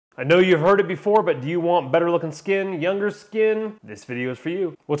I know you've heard it before, but do you want better looking skin, younger skin? This video is for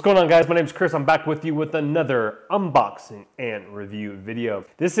you. What's going on, guys? My name is Chris. I'm back with you with another unboxing and review video.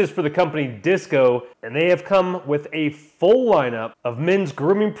 This is for the company Disco, and they have come with a full lineup of men's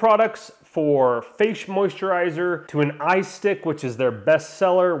grooming products, for face moisturizer to an eye stick, which is their best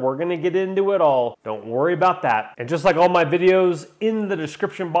seller. We're gonna get into it all. Don't worry about that. And just like all my videos, in the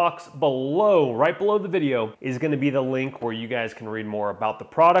description box below, right below the video, is gonna be the link where you guys can read more about the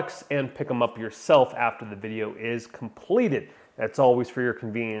products and pick them up yourself after the video is completed. That's always for your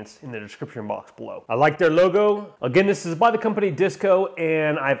convenience in the description box below. I like their logo. Again, this is by the company Disco,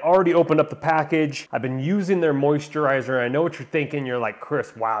 and I've already opened up the package. I've been using their moisturizer. I know what you're thinking. You're like,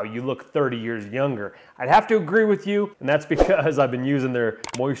 Chris, wow, you look 30 years younger. I'd have to agree with you, and that's because I've been using their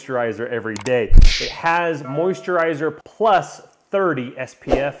moisturizer every day. It has moisturizer plus 30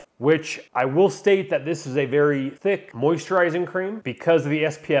 SPF, which I will state that this is a very thick moisturizing cream because of the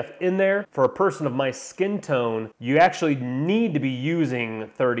SPF in there. For a person of my skin tone, you actually need to be using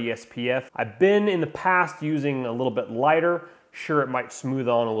 30 SPF. I've been in the past using a little bit lighter. Sure, it might smooth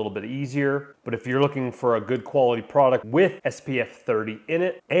on a little bit easier, but if you're looking for a good quality product with SPF 30 in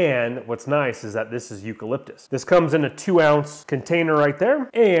it, and what's nice is that this is eucalyptus. This comes in a 2-ounce container right there,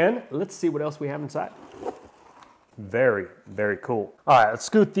 and let's see what else we have inside. Very, very cool. All right, let's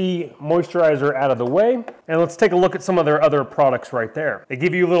scoot the moisturizer out of the way, and let's take a look at some of their other products right there. They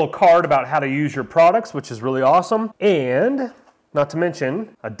give you a little card about how to use your products, which is really awesome, and not to mention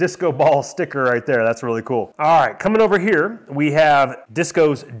a disco ball sticker right there. That's really cool. All right, coming over here, we have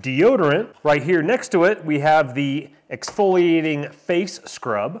Disco's deodorant. Right here next to it, we have the exfoliating face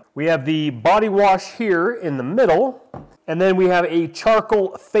scrub. We have the body wash here in the middle. And then we have a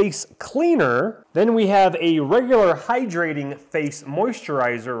charcoal face cleaner. Then we have a regular hydrating face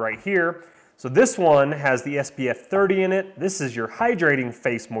moisturizer right here. So this one has the SPF 30 in it. This is your hydrating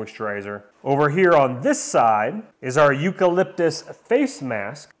face moisturizer. Over here on this side is our eucalyptus face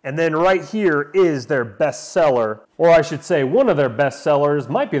mask. And then right here is their best seller, or I should say one of their best sellers,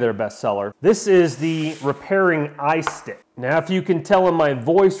 might be their best seller. This is the repairing eye stick. Now, if you can tell in my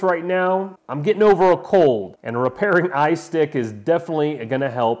voice right now, I'm getting over a cold, and a repairing eye stick is definitely gonna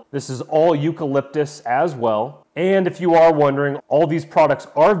help. This is all eucalyptus as well. And if you are wondering, all these products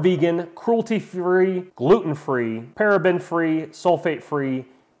are vegan, cruelty-free, gluten-free, paraben-free, sulfate-free,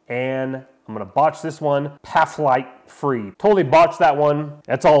 and I'm gonna botch this one, phthalate-free. Totally botched that one.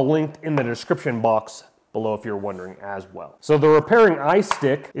 That's all linked in the description box below if you're wondering as well. So the repairing eye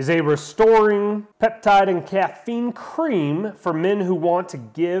stick is a restoring peptide and caffeine cream for men who want to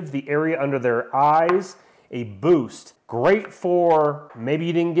give the area under their eyes a boost. Great for maybe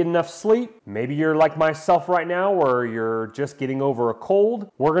you didn't get enough sleep. Maybe you're like myself right now where you're just getting over a cold.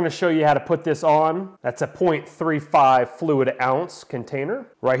 We're gonna show you how to put this on. That's a 0.35 fluid ounce container.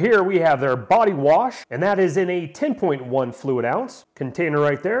 Right here we have their body wash, and that is in a 10.1 fluid ounce container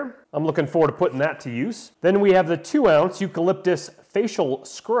right there. I'm looking forward to putting that to use. Then we have the 2-ounce eucalyptus facial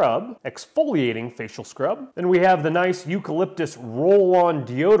scrub, exfoliating facial scrub. Then we have the nice eucalyptus roll-on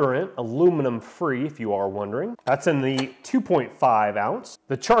deodorant, aluminum free if you are wondering. That's in the 2.5 ounce.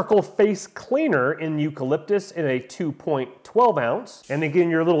 The charcoal face cleaner in eucalyptus in a 2.12 ounce. And again,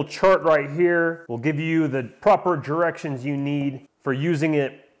 your little chart right here will give you the proper directions you need for using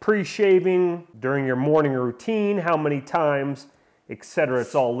it pre-shaving, during your morning routine, how many times, etc.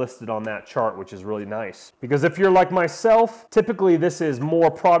 It's all listed on that chart, which is really nice. Because if you're like myself, typically this is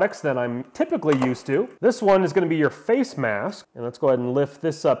more products than I'm typically used to. This one is gonna be your face mask. And let's go ahead and lift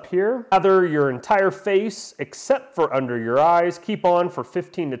this up here. Lather your entire face except for under your eyes. Keep on for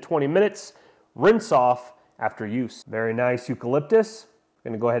 15 to 20 minutes. Rinse off after use. Very nice eucalyptus.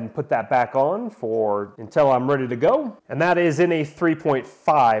 I'm gonna go ahead and put that back on until I'm ready to go. And that is in a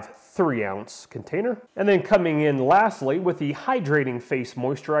 3.5 3-ounce container. And then coming in lastly with the hydrating face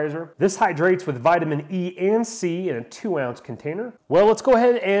moisturizer. This hydrates with vitamin E and C in a 2-ounce container. Well, let's go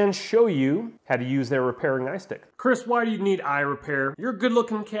ahead and show you how to use their repairing eye stick. Chris, why do you need eye repair? You're a good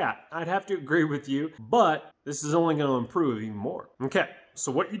looking cat. I'd have to agree with you, but this is only gonna improve even more. Okay, so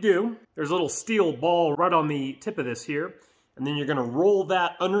what you do, there's a little steel ball right on the tip of this here, and then you're gonna roll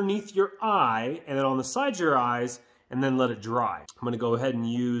that underneath your eye and then on the sides of your eyes, and then let it dry. I'm gonna go ahead and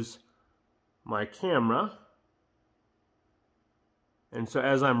use my camera. And so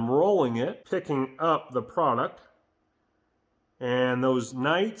as I'm rolling it, picking up the product, and those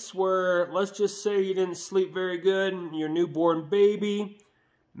nights where, let's just say you didn't sleep very good, and your newborn baby,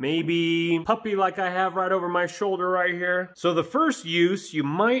 maybe puppy like I have right over my shoulder right here. So the first use, you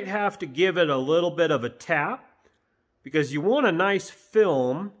might have to give it a little bit of a tap because you want a nice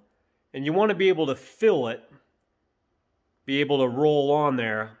film and you want to be able to fill it, be able to roll on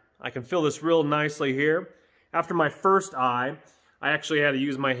there I can fill this real nicely here. After my first eye, I actually had to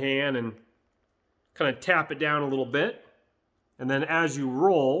use my hand and kind of tap it down a little bit. And then as you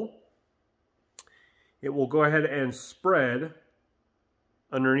roll, it will go ahead and spread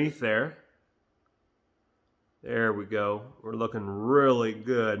underneath there. There we go. We're looking really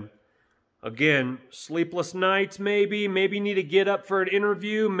good. Again, sleepless nights maybe you need to get up for an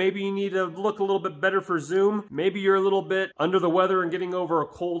interview, maybe you need to look a little bit better for Zoom, maybe you're a little bit under the weather and getting over a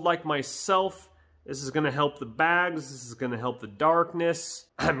cold like myself. This is going to help the bags, this is going to help the darkness.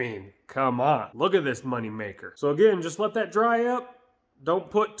 I mean, come on, look at this money maker. So again, just let that dry up.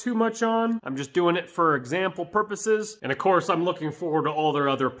 Don't put too much on. I'm just doing it for example purposes. And of course, I'm looking forward to all their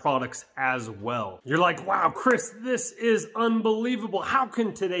other products as well. You're like, wow, Chris, this is unbelievable. How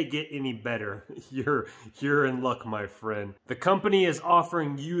can today get any better? You're in luck, my friend. The company is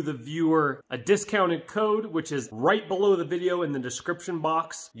offering you, the viewer, a discounted code, which is right below the video in the description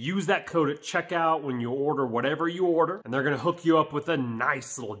box. Use that code at checkout when you order whatever you order, and they're gonna hook you up with a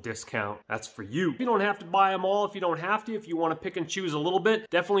nice little discount. That's for you. You don't have to buy them all if you don't have to. If you wanna pick and choose a little bit,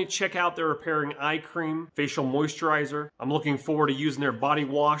 definitely check out their repairing eye cream, facial moisturizer. I'm looking forward to using their body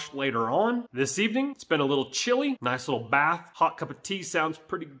wash later on. This evening, it's been a little chilly. Nice little bath, hot cup of tea sounds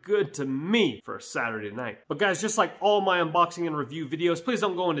pretty good to me for a Saturday night. But guys, just like all my unboxing and review videos, please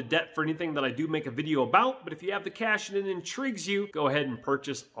don't go into debt for anything that I do make a video about, but if you have the cash and it intrigues you, go ahead and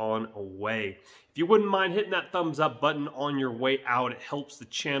purchase on away. If you wouldn't mind hitting that thumbs up button on your way out, it helps the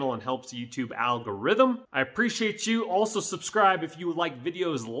channel and helps the YouTube algorithm. I appreciate you. Also subscribe if you like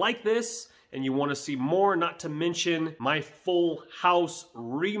videos like this and you want to see more, not to mention my full house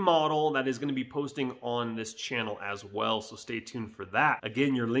remodel that is going to be posting on this channel as well, so stay tuned for that.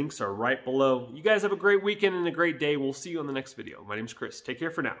 Again, your links are right below. You guys have a great weekend and a great day. We'll see you on the next video. My name's Chris. Take care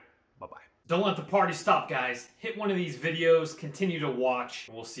for now. Bye-bye. Don't let the party stop, guys. Hit one of these videos, continue to watch,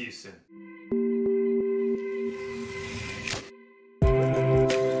 and we'll see you soon.